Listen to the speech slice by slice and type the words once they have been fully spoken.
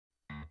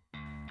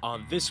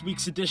On this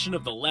week's edition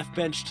of the Left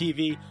Bench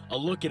TV, a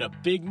look at a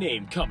big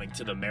name coming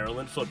to the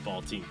Maryland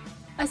football team.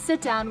 A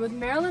sit-down with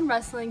Maryland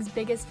wrestling's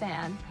biggest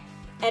fan.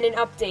 And an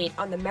update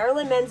on the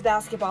Maryland men's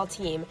basketball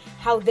team,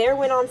 how their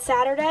win on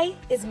Saturday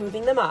is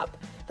moving them up.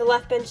 The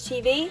Left Bench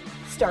TV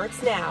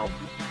starts now.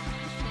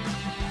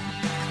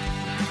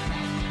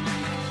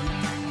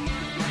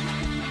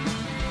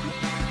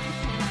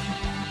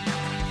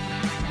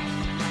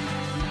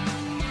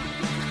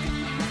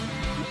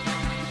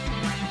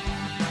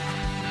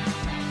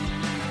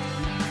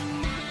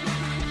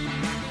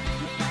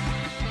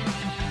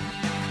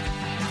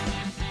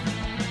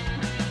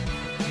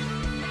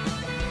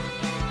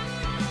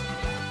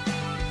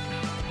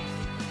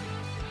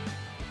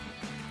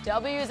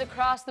 W's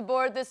across the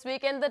board this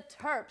weekend, the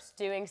Terps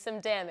doing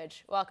some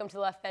damage. Welcome to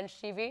Left Bench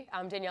TV.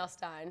 I'm Danielle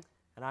Stein.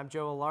 And I'm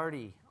Joe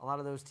Alardi. A lot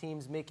of those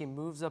teams making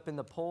moves up in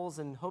the polls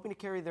and hoping to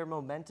carry their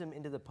momentum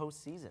into the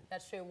postseason.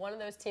 That's true. One of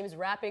those teams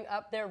wrapping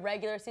up their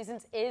regular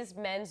seasons is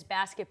men's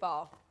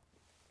basketball.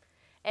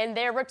 And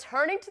they're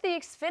returning to the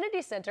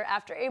Xfinity Center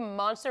after a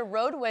monster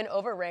road win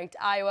over ranked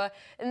Iowa,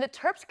 and the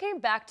Terps came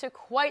back to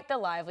quite the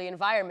lively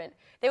environment.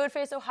 They would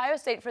face Ohio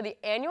State for the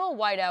annual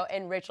whiteout,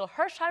 and Rachel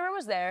Hersheimer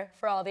was there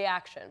for all the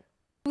action.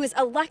 It was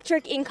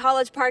electric in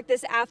College Park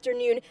this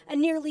afternoon, a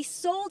nearly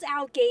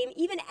sold-out game.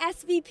 Even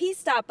SVP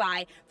stopped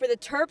by for the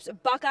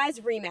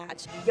Terps-Buckeyes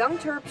rematch. Young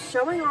Terps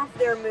showing off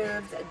their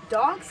moves,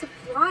 dogs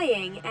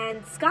flying,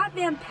 and Scott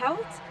Van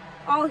Pelt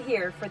all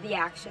here for the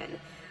action.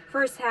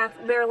 First half,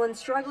 Maryland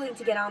struggling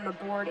to get on the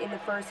board in the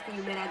first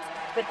few minutes,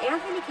 but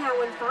Anthony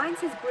Cowan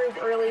finds his groove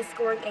early,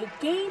 scoring a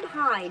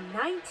game-high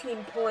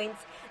 19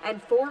 points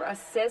and 4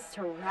 assists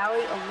to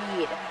rally a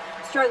lead.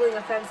 Struggling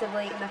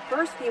offensively in the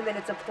first few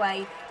minutes of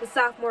play, the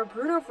sophomore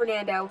Bruno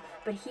Fernando,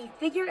 but he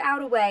figured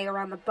out a way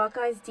around the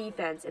Buckeyes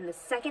defense in the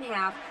second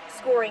half,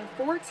 scoring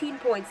 14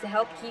 points to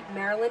help keep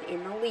Maryland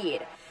in the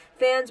lead.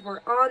 Fans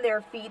were on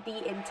their feet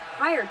the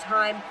entire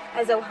time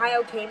as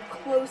Ohio came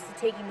close to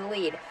taking the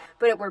lead.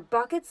 But it were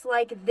buckets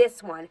like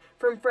this one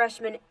from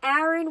freshman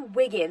Aaron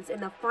Wiggins in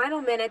the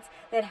final minutes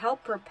that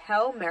helped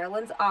propel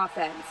Maryland's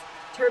offense.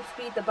 Terps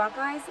beat the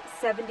Buckeyes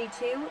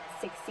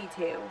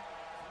 72-62.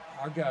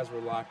 Our guys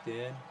were locked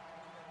in.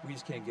 We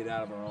just can't get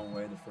out of our own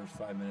way the first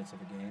 5 minutes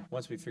of a game.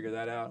 Once we figure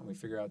that out and we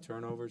figure out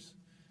turnovers,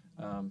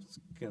 it's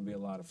going to be a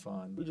lot of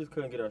fun. We just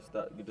couldn't get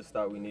the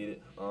start we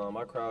needed.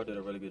 Our crowd did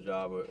a really good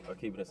job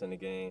of keeping us in the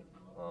game.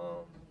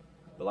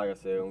 But like I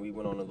said, when we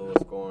went on the lower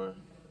scoring,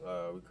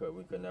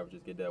 we could never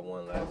just get that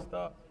one last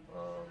stop.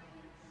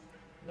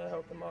 That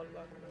helped them out a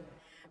lot.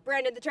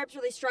 Brandon, the Terps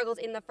really struggled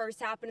in the first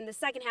half, but in the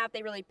second half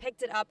they really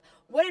picked it up.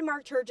 What did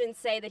Mark Turgeon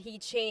say that he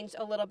changed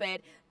a little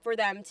bit for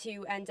them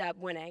to end up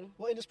winning?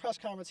 Well, in his press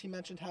conference, he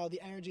mentioned how the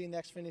energy in the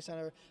Xfinity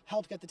Center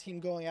helped get the team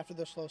going after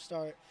their slow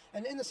start.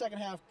 And in the second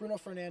half, Bruno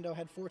Fernando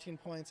had 14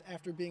 points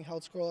after being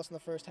held scoreless in the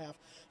first half.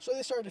 So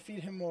they started to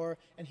feed him more,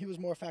 and he was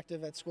more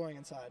effective at scoring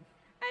inside.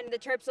 And the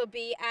Terps will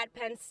be at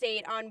Penn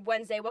State on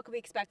Wednesday. What can we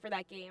expect for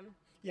that game?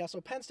 Yeah,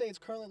 so Penn State's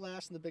currently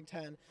last in the Big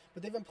Ten,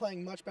 but they've been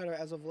playing much better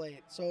as of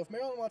late. So if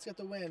Maryland wants to get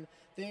the win,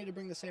 they need to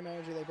bring the same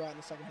energy they brought in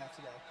the second half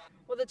today.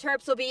 Well, the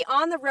Terps will be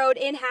on the road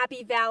in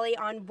Happy Valley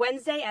on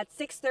Wednesday at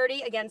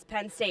 6:30 against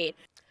Penn State.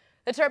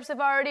 The Terps have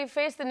already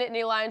faced the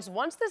Nittany Lions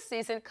once this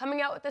season,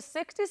 coming out with a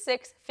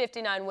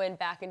 66-59 win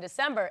back in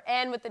December.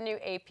 And with the new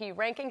AP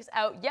rankings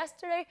out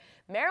yesterday,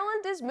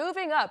 Maryland is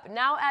moving up,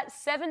 now at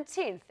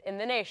 17th in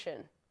the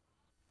nation.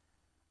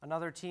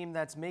 Another team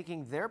that's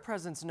making their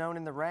presence known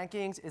in the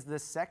rankings is the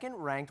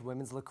second-ranked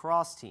women's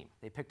lacrosse team.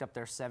 They picked up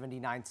their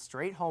 79th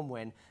straight home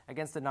win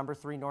against the number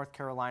 3 North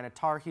Carolina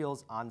Tar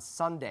Heels on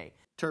Sunday.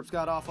 Terps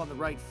got off on the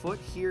right foot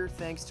here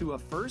thanks to a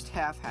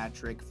first-half hat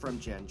trick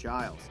from Jen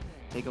Giles.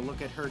 Take a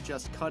look at her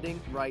just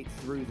cutting right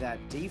through that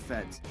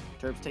defense.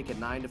 Terps take a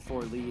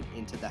 9-4 lead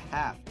into the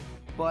half.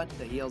 But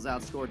the Heels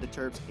outscored the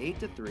Terps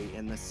 8-3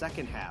 in the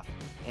second half.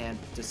 And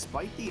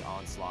despite the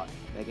onslaught,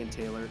 Megan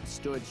Taylor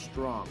stood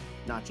strong,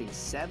 notching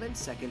 7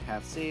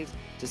 second-half saves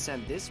to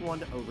send this one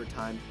to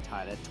overtime,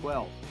 tied at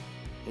 12.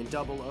 In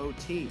double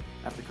OT,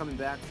 after coming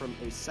back from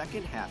a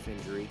second-half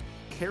injury,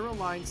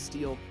 Caroline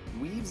Steele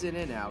weaves in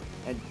and out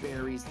and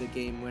buries the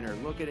game winner.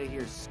 Look at it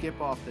here, skip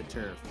off the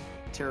turf.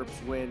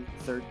 Terps win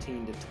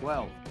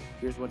 13-12.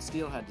 Here's what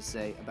Steele had to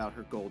say about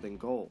her golden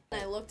goal.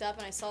 I looked up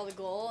and I saw the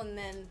goal, and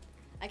then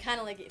I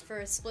kind of for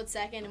a split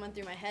second it went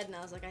through my head, and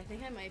I was like, I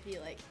think I might be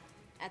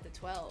at the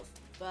 12,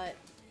 but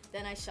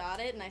then I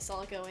shot it and I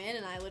saw it go in,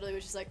 and I literally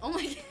was just like, oh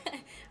my god.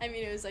 I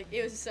mean, it was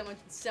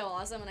so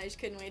awesome, and I just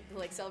couldn't wait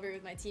to celebrate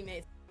with my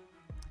teammates.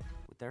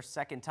 With their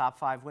second top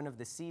 5 win of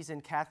the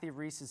season, Kathy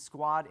Reese's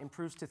squad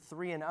improves to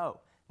 3-0.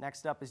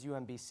 Next up is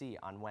UMBC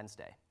on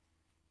Wednesday.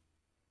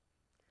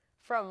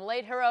 From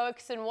late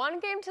heroics in one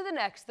game to the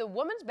next, the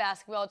women's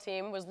basketball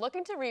team was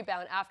looking to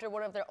rebound after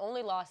one of their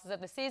only losses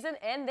of the season,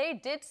 and they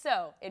did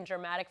so in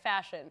dramatic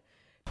fashion.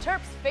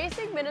 Terps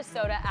facing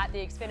Minnesota at the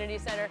Xfinity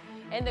Center,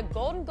 and the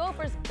Golden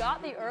Gophers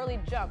got the early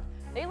jump.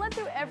 They led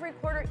through every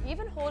quarter,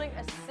 even holding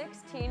a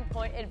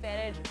 16-point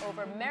advantage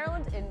over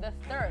Maryland in the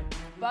third.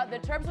 But the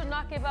Terps would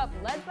not give up,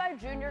 led by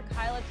junior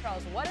Kyla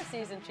Charles. What a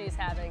season she's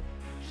having.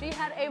 She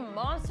had a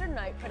monster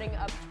night, putting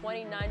up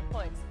 29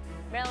 points.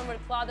 Maryland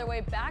would claw their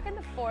way back in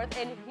the fourth,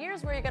 and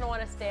here's where you're going to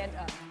want to stand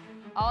up.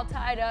 All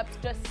tied up,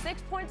 just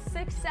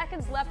 6.6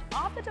 seconds left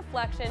off the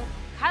deflection.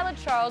 Kyla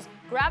Charles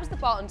grabs the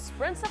ball and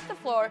sprints up the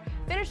floor,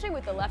 finishing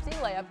with the lefty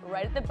layup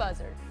right at the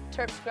buzzer.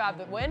 Terps grab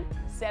the win,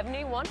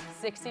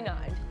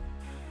 71-69.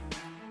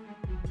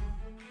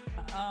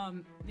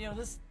 You know,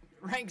 this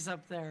ranks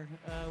up there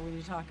when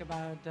you talk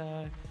about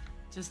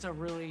just a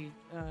really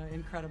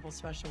incredible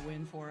special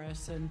win for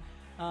us, and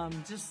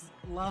just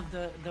love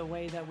the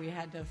way that we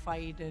had to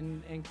fight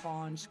and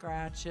claw and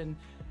scratch, and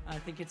I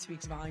think it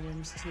speaks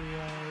volumes to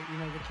you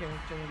know, the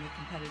character and the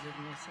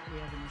competitiveness that we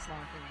have in this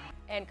locker room.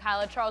 And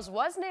Kyla Charles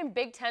was named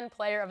Big Ten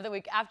Player of the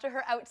Week after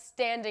her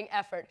outstanding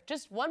effort.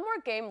 Just one more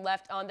game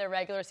left on their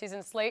regular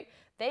season slate.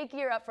 They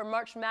gear up for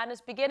March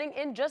Madness beginning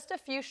in just a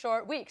few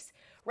short weeks.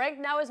 Ranked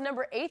now as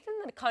number 8th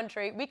in the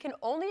country, we can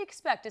only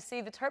expect to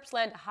see the Terps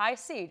land a high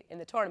seed in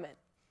the tournament.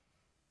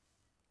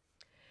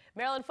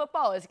 Maryland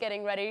football is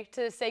getting ready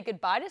to say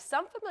goodbye to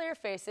some familiar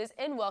faces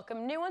and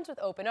welcome new ones with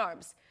open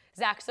arms.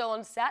 Zach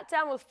Solon sat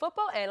down with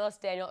football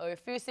analyst Daniel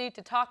Oyefusi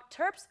to talk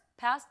Terps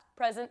past,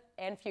 present,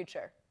 and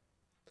future.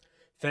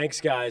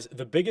 Thanks, guys.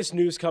 The biggest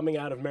news coming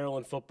out of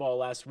Maryland football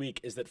last week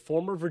is that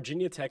former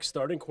Virginia Tech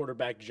starting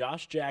quarterback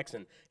Josh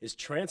Jackson is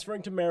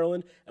transferring to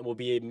Maryland and will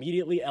be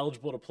immediately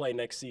eligible to play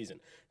next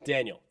season.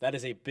 Daniel, that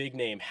is a big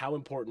name. How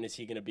important is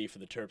he going to be for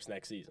the Terps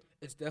next season?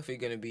 It's definitely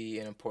going to be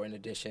an important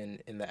addition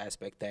in the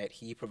aspect that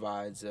he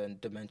provides a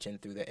dimension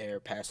through the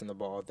air, passing the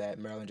ball that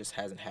Maryland just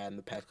hasn't had in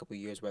the past couple of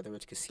years, whether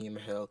it's Kasim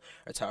Hill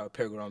or Tyler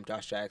Pilgrim.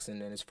 Josh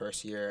Jackson in his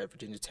first year at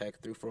Virginia Tech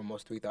threw for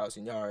almost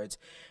 3,000 yards.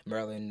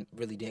 Maryland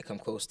really didn't come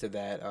close to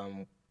that.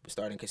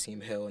 Starting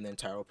Kasim Hill and then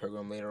Tyrell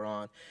Pilgrim later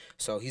on.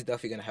 So he's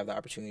definitely going to have the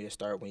opportunity to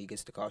start when he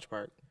gets to College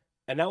Park.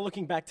 And now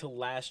looking back to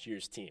last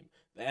year's team,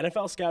 the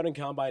NFL Scouting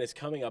Combine is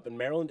coming up, and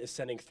Maryland is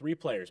sending 3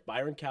 players,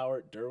 Byron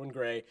Cowart, Derwin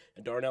Gray,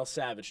 and Darnell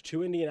Savage,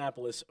 to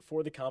Indianapolis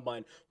for the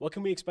Combine. What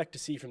can we expect to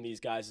see from these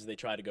guys as they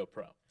try to go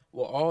pro?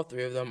 Well, all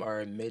 3 of them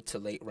are mid to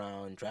late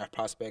round draft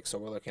prospects, so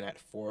we're looking at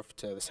 4th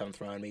to the 7th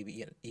round,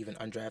 maybe even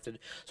undrafted.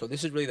 So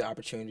this is really the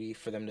opportunity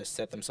for them to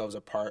set themselves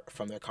apart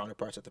from their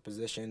counterparts at the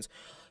positions.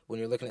 When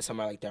you're looking at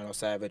somebody like Darnell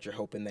Savage, you're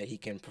hoping that he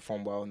can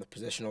perform well in the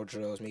positional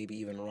drills, maybe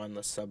even run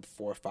the sub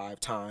 4.5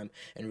 time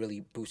and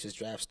really boost his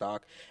draft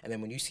stock. And then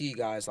when you see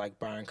guys like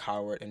Byron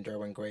Cowart and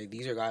Derwin Gray,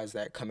 these are guys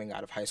that coming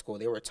out of high school,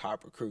 they were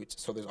top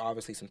recruits. So there's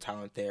obviously some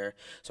talent there.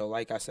 So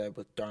like I said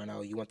with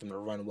Darnell, you want them to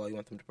run well, you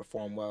want them to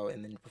perform well,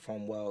 and then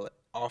perform well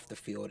off the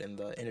field in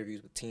the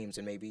interviews with teams,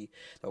 and maybe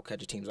they'll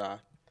catch a team's eye.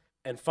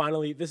 And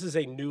finally, this is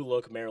a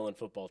new-look Maryland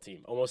football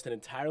team, almost an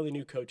entirely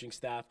new coaching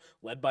staff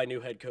led by new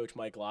head coach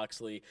Mike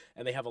Loxley,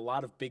 and they have a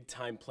lot of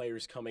big-time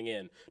players coming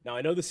in. Now,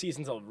 I know the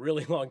season's a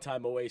really long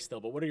time away still,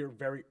 but what are your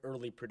very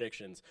early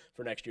predictions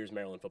for next year's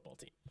Maryland football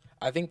team?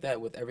 I think that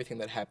with everything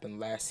that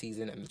happened last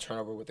season and the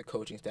turnover with the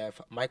coaching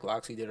staff, Mike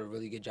Loxley did a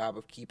really good job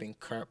of keeping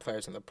current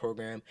players in the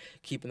program,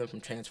 keeping them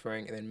from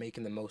transferring, and then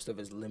making the most of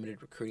his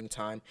limited recruiting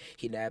time.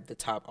 He nabbed the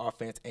top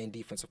offense and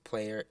defensive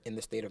player in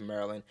the state of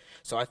Maryland.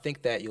 So I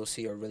think that you'll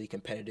see a really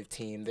competitive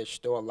team. There's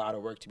still a lot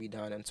of work to be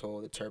done until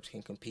the Terps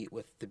can compete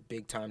with the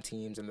big-time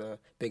teams in the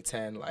Big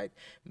Ten, like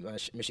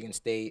Michigan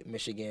State,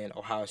 Michigan,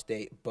 Ohio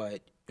State,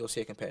 but you'll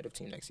see a competitive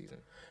team next season.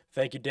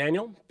 Thank you,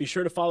 Daniel. Be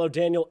sure to follow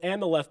Daniel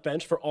and the Left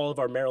Bench for all of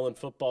our Maryland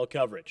football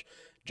coverage.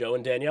 Joe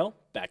and Danielle,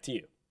 back to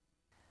you.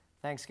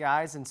 Thanks,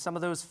 guys. And some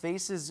of those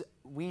faces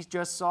we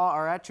just saw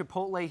are at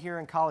Chipotle here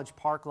in College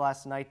Park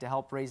last night to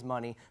help raise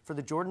money for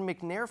the Jordan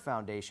McNair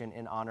Foundation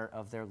in honor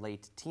of their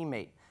late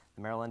teammate.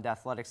 The Maryland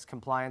Athletics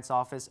Compliance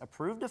Office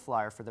approved a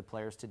flyer for the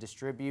players to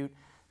distribute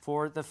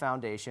for the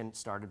foundation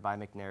started by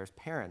McNair's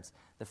parents.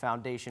 The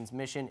foundation's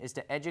mission is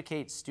to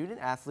educate student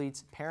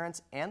athletes,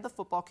 parents, and the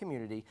football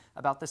community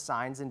about the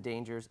signs and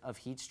dangers of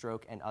heat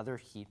stroke and other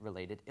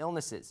heat-related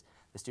illnesses.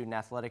 The Student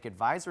Athletic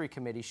Advisory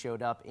Committee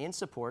showed up in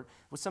support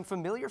with some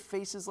familiar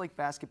faces like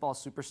basketball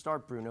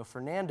superstar Bruno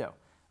Fernando.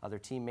 Other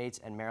teammates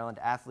and Maryland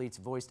athletes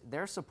voiced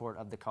their support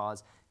of the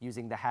cause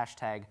using the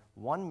hashtag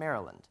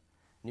 #OneMaryland.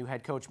 New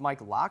head coach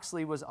Mike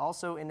Loxley was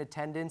also in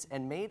attendance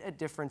and made a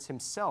difference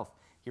himself.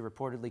 He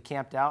reportedly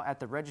camped out at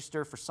the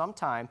register for some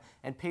time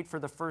and paid for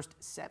the first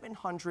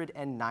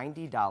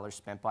 $790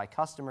 spent by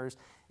customers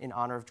in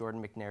honor of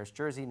Jordan McNair's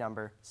jersey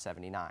number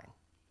 79.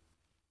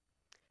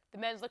 The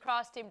men's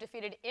lacrosse team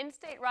defeated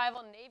in-state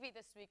rival Navy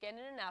this weekend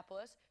in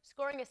Annapolis,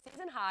 scoring a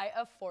season high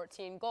of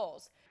 14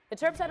 goals. The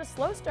Terps had a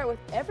slow start with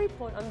every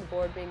point on the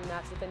board being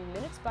matched within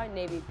minutes by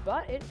Navy,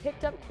 but it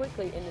picked up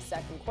quickly in the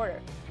second quarter.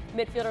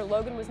 Midfielder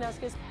Logan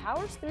Wisniewski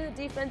powers through the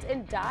defense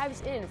and dives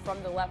in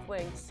from the left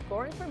wing,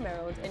 scoring for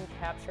Maryland and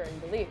capturing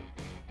the lead.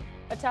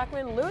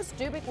 Attackman Lewis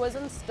Dubik was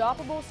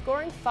unstoppable,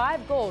 scoring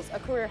 5 goals, a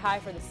career high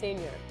for the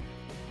senior.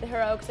 The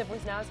heroics of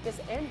Wisniewski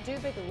and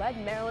Dubik led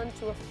Maryland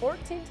to a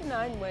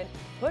 14-9 win,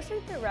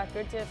 pushing the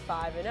record to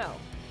 5-0.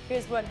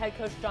 Here's what head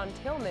coach John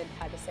Tillman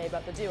had to say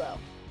about the duo.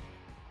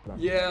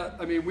 Yeah,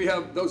 I mean,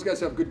 those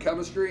guys have good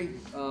chemistry.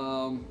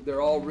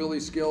 They're all really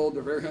skilled.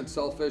 They're very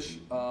unselfish.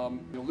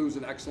 Lou's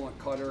an excellent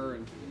cutter,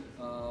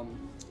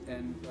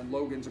 and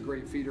Logan's a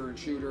great feeder and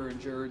shooter, and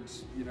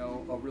Jared's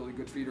a really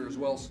good feeder as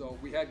well. So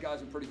we had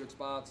guys in pretty good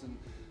spots, and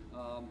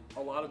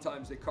a lot of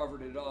times they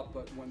covered it up.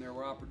 But when there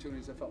were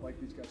opportunities, I felt like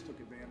these guys took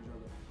advantage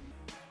of it.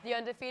 The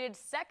undefeated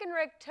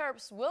second-ranked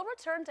Terps will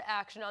return to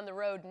action on the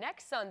road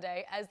next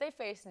Sunday as they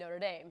face Notre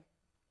Dame.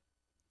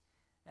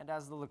 And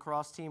as the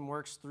lacrosse team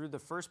works through the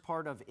first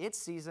part of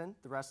its season,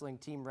 the wrestling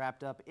team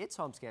wrapped up its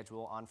home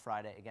schedule on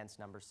Friday against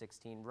number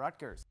 16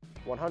 Rutgers.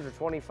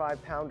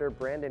 125-pounder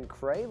Brandon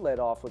Cray led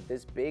off with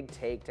this big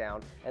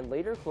takedown and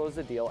later closed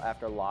the deal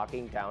after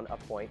locking down a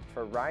point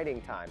for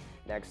riding time.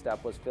 Next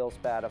up was Phil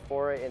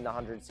Spadafora in the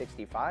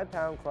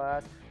 165-pound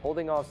class,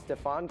 holding off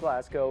Stefan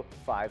Glasgow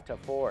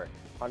 5-4.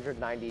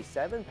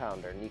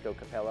 197-pounder Nico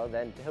Capello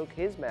then took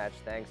his match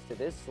thanks to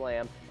this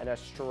slam and a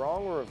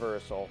strong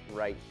reversal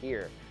right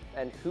here.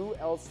 And who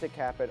else to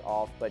cap it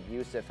off but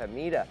Yusuf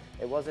Hamida?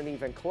 It wasn't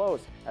even close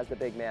as the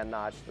big man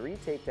notched 3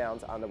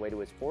 takedowns on the way to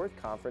his 4th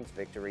conference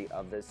victory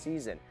of the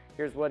season.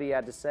 Here's what he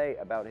had to say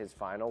about his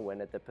final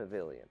win at the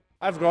Pavilion.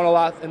 I've grown a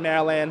lot in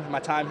Maryland, my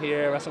time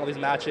here, wrestling all these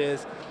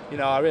matches.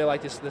 I really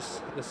like this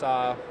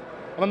I'm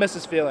gonna miss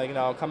this feeling,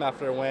 come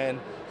after a win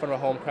in front of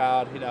a home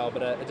crowd,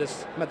 but it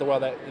just meant the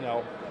world that,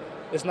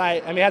 this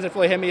night, it hasn't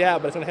fully hit me yet,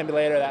 but it's gonna hit me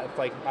later. That's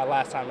like my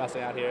last time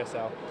wrestling out here,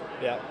 so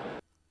yeah.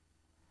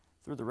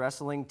 Through the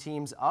wrestling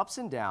team's ups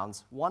and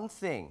downs, one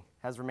thing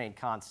has remained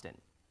constant: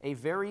 a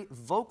very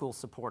vocal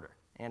supporter.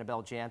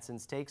 Annabelle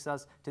Janssens takes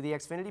us to the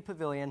Xfinity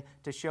Pavilion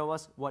to show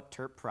us what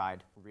Terp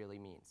pride really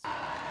means.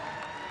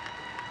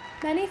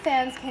 Many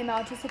fans came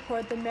out to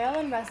support the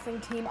Maryland wrestling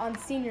team on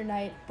senior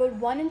night, but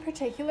one in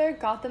particular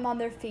got them on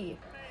their feet.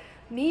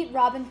 Meet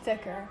Robin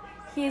Ficker.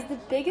 He is the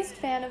biggest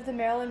fan of the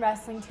Maryland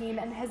wrestling team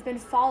and has been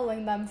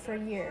following them for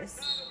years.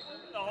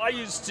 I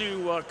used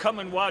to come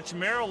and watch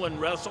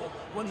Maryland wrestle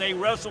when they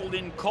wrestled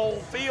in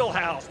Cole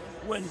Fieldhouse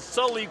when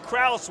Sully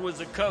Krause was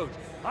the coach.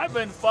 I've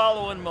been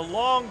following them a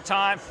long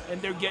time, and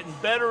they're getting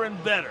better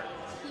and better.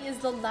 He is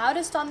the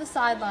loudest on the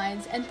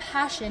sidelines, and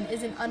passion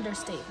is an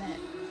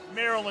understatement.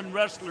 Maryland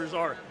wrestlers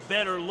are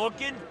better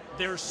looking,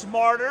 they're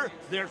smarter,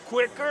 they're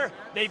quicker,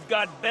 they've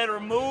got better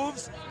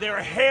moves,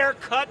 their hair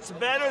cuts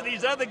better.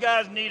 These other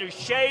guys need a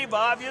shave,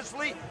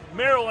 obviously.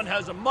 Maryland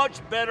has a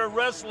much better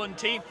wrestling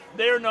team.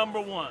 They're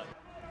 #1.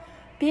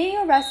 Being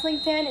a wrestling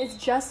fan is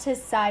just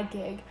his side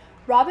gig.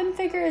 Robin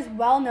Ficker is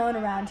well known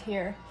around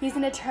here. He's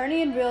an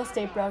attorney and real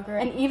estate broker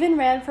and even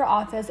ran for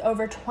office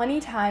over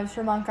 20 times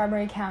for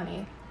Montgomery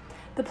County.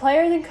 The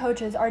players and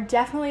coaches are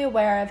definitely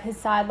aware of his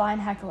sideline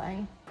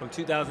heckling. From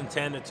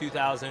 2010 to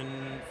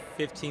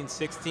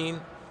 2015-16,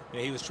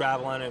 he was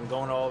traveling and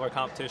going to all of our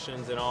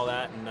competitions and all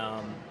that, and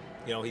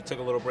he took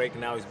a little break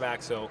and now he's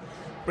back, so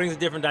brings a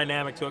different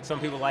dynamic to it. Some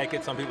people like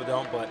it, some people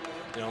don't, but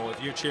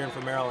if you're cheering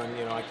for Maryland,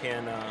 I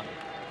can't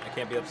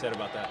be upset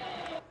about that.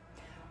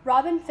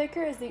 Robin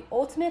Ficker is the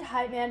ultimate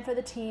hype man for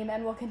the team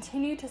and will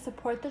continue to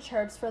support the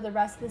Terps for the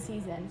rest of the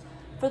season.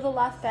 For the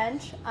Left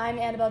Bench, I'm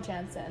Annabelle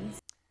Janssens.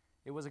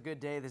 It was a good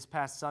day this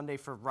past Sunday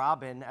for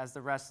Robin as the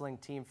wrestling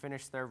team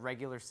finished their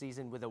regular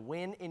season with a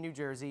win in New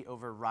Jersey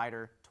over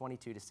Rider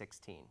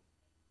 22-16.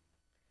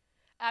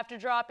 After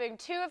dropping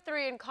 2 of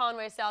 3 in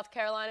Conway, South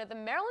Carolina, the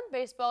Maryland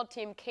baseball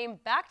team came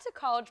back to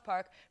College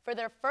Park for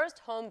their first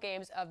home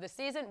games of the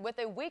season with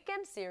a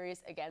weekend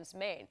series against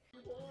Maine.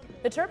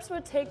 The Terps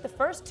would take the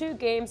first 2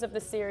 games of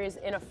the series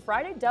in a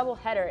Friday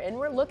doubleheader and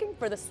were looking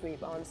for the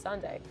sweep on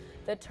Sunday.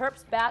 The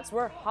Terps bats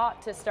were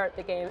hot to start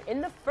the game.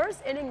 In the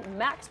first inning,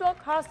 Maxwell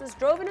Costas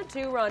drove in a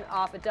 2-run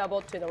off a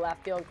double to the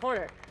left field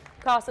corner.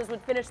 Costas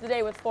would finish the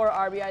day with 4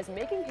 RBIs,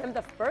 making him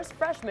the first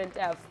freshman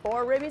to have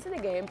 4 ribbies in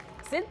a game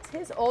since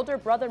his older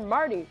brother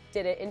Marty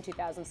did it in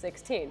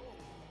 2016.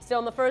 Still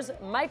in the first,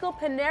 Michael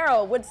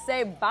Pinero would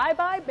say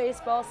bye-bye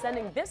baseball,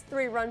 sending this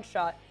 3-run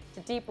shot to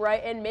deep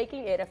right and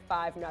making it a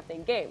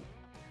 5-0 game.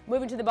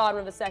 Moving to the bottom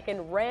of the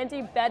second,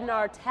 Randy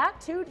Bednar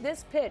tattooed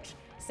this pitch,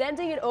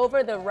 sending it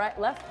over the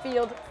left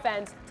field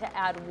fence to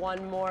add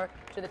 1 more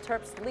to the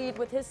Terps' lead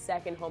with his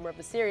 2nd homer of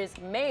the series.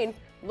 Maine,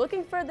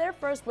 looking for their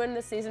first win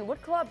this season,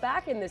 would claw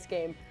back in this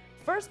game,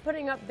 first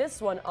putting up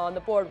this one on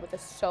the board with a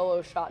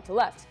solo shot to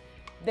left.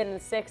 Then in the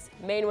 6th,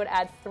 Maine would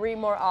add 3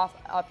 more off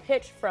a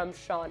pitch from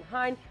Sean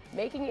Hine,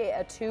 making it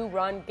a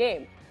 2-run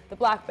game. The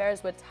Black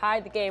Bears would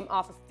tie the game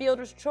off a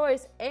fielder's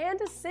choice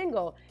and a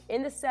single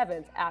in the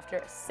 7th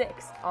after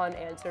 6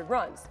 unanswered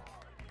runs.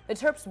 The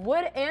Terps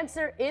would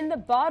answer in the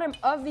bottom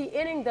of the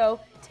inning, though,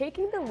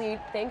 taking the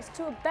lead thanks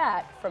to a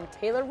bat from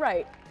Taylor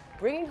Wright,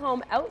 bringing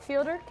home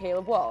outfielder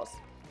Caleb Walls.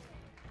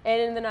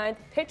 And in the 9th,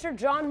 pitcher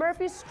John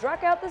Murphy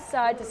struck out the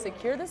side to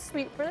secure the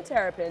sweep for the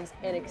Terrapins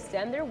and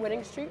extend their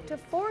winning streak to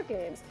 4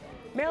 games.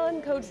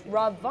 Maryland coach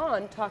Rob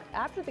Vaughn talked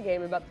after the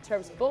game about the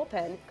Terps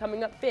bullpen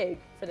coming up big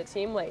for the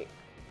team late.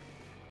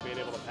 being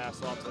able to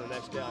pass off to the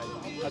next guy.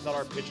 I thought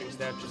our pitching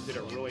staff just did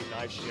a really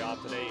nice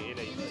job today in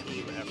a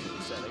team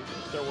effort setting.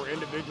 There were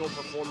individual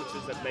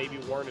performances that maybe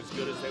weren't as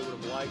good as they would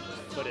have liked,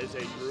 but as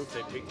a group,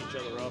 they picked each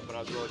other up, and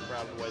I was really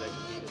proud of the way they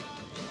competed.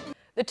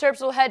 The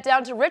Terps will head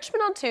down to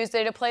Richmond on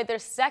Tuesday to play their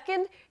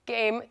second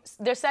game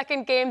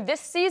this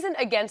season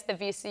against the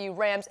VCU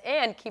Rams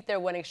and keep their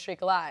winning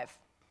streak alive.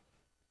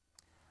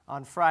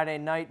 On Friday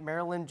night,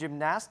 Maryland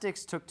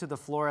Gymnastics took to the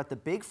floor at the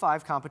Big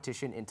Five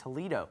competition in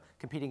Toledo,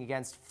 competing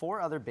against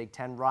 4 other Big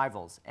Ten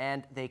rivals,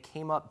 and they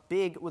came up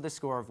big with a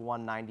score of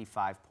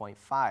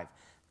 195.5,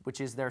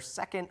 which is their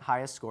second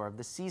highest score of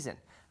the season.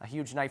 A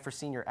huge night for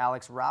senior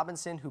Alex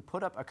Robinson, who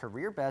put up a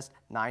career-best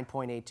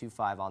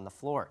 9.825 on the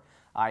floor.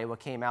 Iowa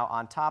came out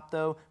on top,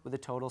 though, with a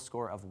total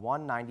score of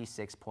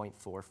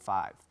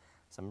 196.45.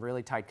 Some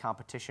really tight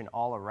competition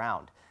all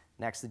around.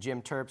 Next, the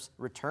Gym Terps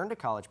return to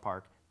College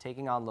Park,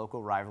 taking on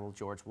local rival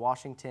George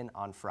Washington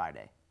on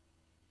Friday.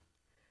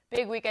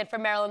 Big weekend for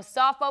Maryland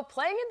softball,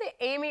 playing in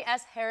the Amy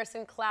S.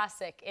 Harrison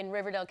Classic in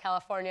Riverdale,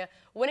 California,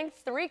 winning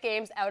 3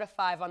 games out of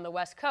 5 on the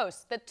West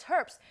Coast. The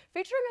Terps,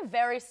 featuring a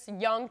very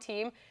young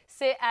team,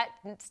 sit at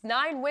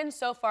 9 wins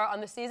so far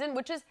on the season,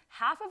 which is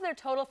half of their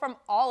total from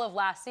all of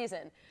last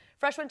season.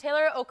 Freshman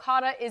Taylor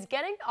Okada is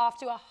getting off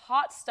to a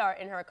hot start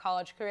in her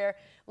college career,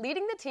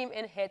 leading the team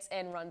in hits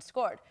and runs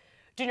scored.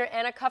 Junior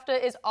Anna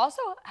Kufta is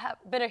also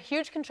been a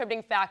huge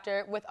contributing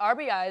factor with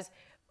RBIs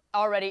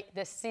already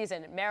this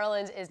season.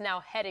 Maryland is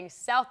now heading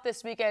south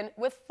this weekend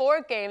with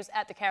 4 games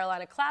at the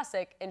Carolina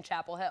Classic in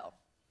Chapel Hill.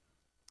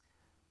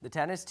 The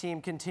tennis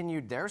team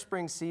continued their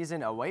spring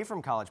season away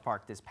from College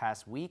Park this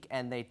past week,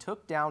 and they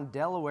took down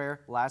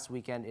Delaware last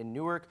weekend in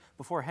Newark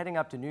before heading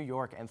up to New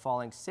York and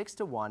falling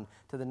 6-1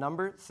 to the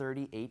number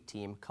 38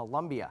 team,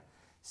 Columbia.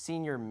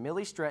 Senior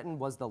Millie Stretton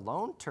was the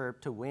lone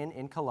Terp to win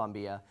in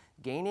Columbia,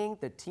 gaining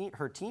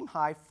her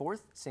team-high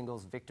 4th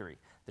singles victory.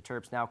 The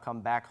Terps now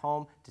come back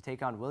home to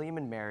take on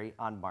William & Mary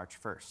on March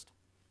 1st.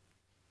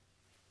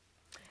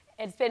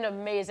 It's been an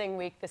amazing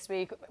week this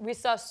week. We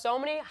saw so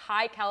many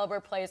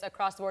high-caliber plays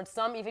across the board,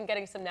 some even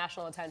getting some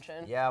national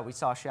attention. Yeah, we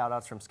saw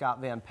shout-outs from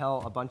Scott Van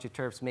Pelt, a bunch of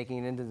Terps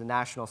making it into the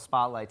national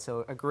spotlight,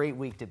 so a great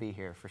week to be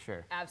here for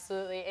sure.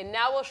 Absolutely, and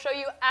now we'll show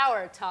you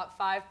our top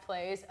 5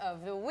 plays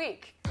of the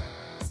week.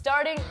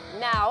 Starting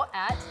now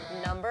at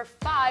number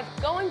 5,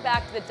 going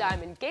back to the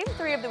Diamond. Game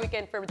 3 of the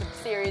weekend for the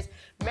series,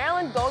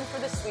 Maryland going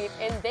for the sweep,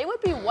 and they would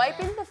be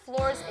wiping the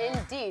floors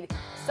indeed.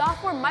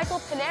 Sophomore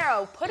Michael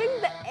Pinero putting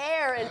the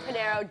air in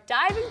Pinero,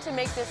 diving to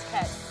make this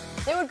catch.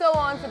 They would go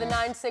on for the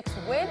 9-6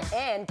 win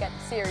and get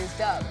the series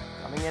dub.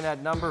 Coming in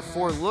at number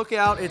 4, look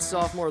out, it's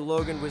sophomore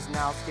Logan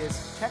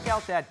Wisnauskas. Check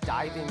out that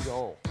diving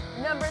goal.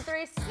 Number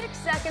 3, 6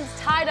 seconds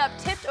tied up,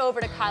 tipped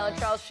over to Kyla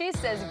Charles. She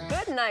says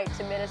good night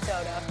to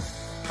Minnesota.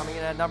 Coming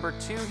in at number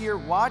 2 here,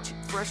 watch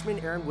freshman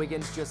Aaron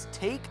Wiggins just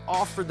take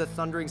off for the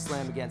thundering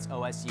slam against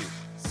OSU.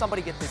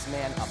 Somebody get this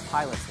man a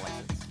pilot's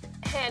license.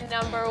 And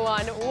number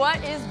 1,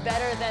 what is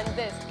better than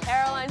this?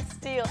 Caroline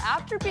Steele,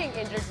 after being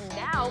injured,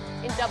 now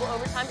in double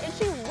overtime, and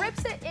she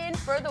rips it in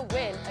for the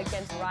win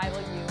against rival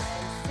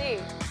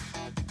UNC.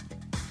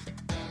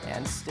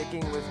 And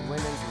sticking with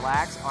women's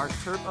lax, our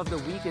Terp of the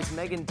week is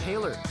Megan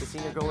Taylor. The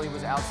senior goalie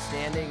was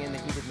outstanding in the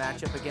heated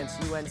matchup against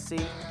UNC.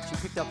 She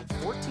picked up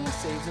 14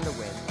 saves in the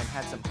win and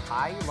had some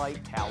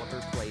highlight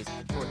caliber plays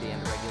toward the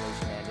end of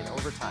regulation and in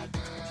overtime.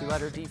 She led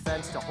her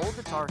defense to hold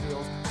the Tar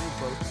Heels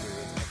through both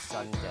periods of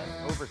sudden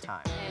death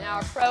overtime. And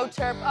our pro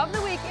Terp of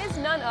the week is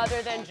none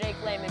other than Jake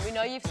Lehman. We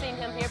know you've seen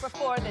him here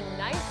before,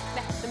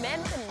 the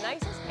man with the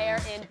nicest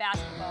hair in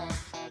basketball.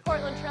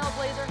 Portland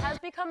Trailblazer has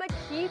become a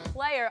key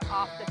player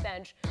off the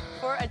bench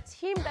for a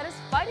team that is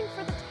fighting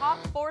for the top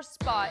 4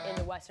 spot in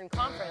the Western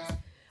Conference.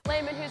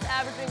 Lehman, who's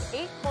averaging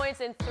 8 points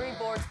and 3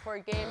 boards per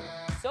game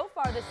so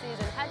far this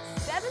season, had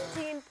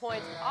 17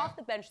 points off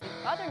the bench the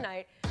other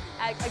night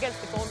against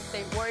the Golden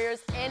State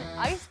Warriors and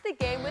iced the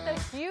game with a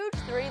huge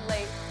 3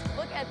 late.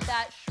 Look at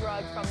that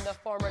shrug from the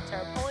former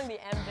Terp, pulling the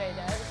MJ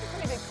there. It's a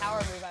pretty big power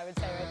move, I would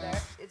say, right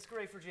there. It's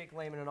great for Jake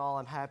Lehman and all.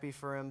 I'm happy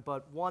for him,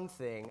 but one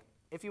thing,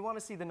 if you want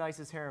to see the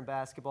nicest hair in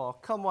basketball,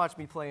 come watch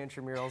me play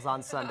intramurals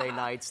on Sunday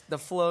nights. The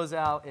flow's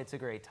out. It's a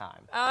great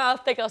time. I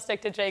think I'll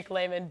stick to Jake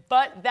Lehman.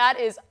 But that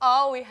is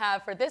all we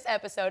have for this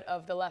episode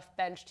of The Left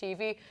Bench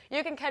TV.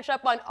 You can catch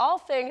up on all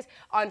things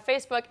on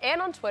Facebook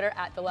and on Twitter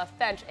at The Left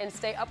Bench and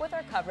stay up with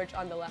our coverage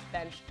on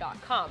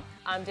theleftbench.com.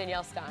 I'm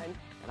Danielle Stein.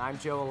 And I'm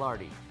Joe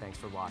Alardi. Thanks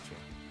for watching.